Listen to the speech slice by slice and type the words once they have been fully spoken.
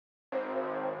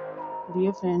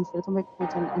Dear friends, welcome back to my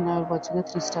channel and now we're watching a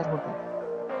 3-star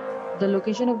hotel. The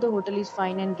location of the hotel is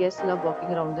fine and guests love walking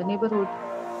around the neighborhood.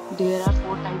 There are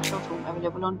 4 types of room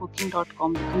available on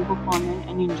booking.com. You can book online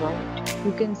and enjoy it.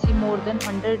 You can see more than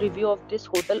 100 reviews of this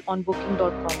hotel on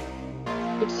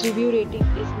booking.com. Its review rating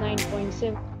is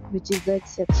 9.7, which is the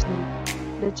exceptional.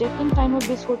 The check-in time of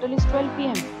this hotel is 12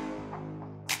 p.m.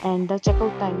 and the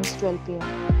checkout time is 12 p.m.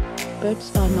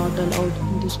 Pets are not allowed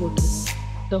in this hotel.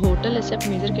 The hotel accepts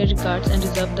major credit cards and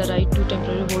reserves the right to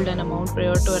temporarily hold an amount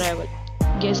prior to arrival.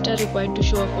 Guests are required to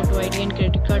show a photo ID and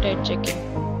credit card at check-in.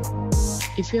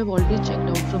 If you have already checked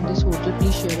out from this hotel,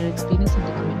 please share your experience in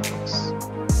the comment box.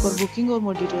 For booking or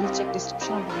more details, check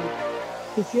description of the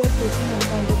video. If you are facing any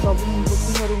kind of problem in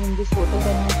booking a room in this hotel,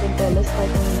 then you can tell us by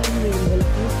commenting. We will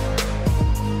help you.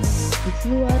 If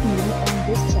you are new on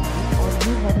this channel or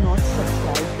you have not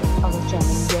subscribed our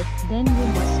channel yet, then you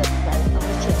must subscribe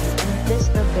our channel and press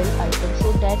the bell icon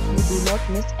so that you do not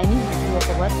miss any video of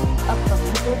our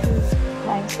upcoming videos.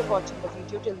 Thanks for watching the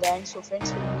video till the end. So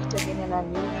friends, will meet again in a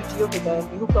new video with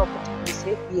a new property. Be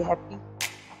safe, be happy.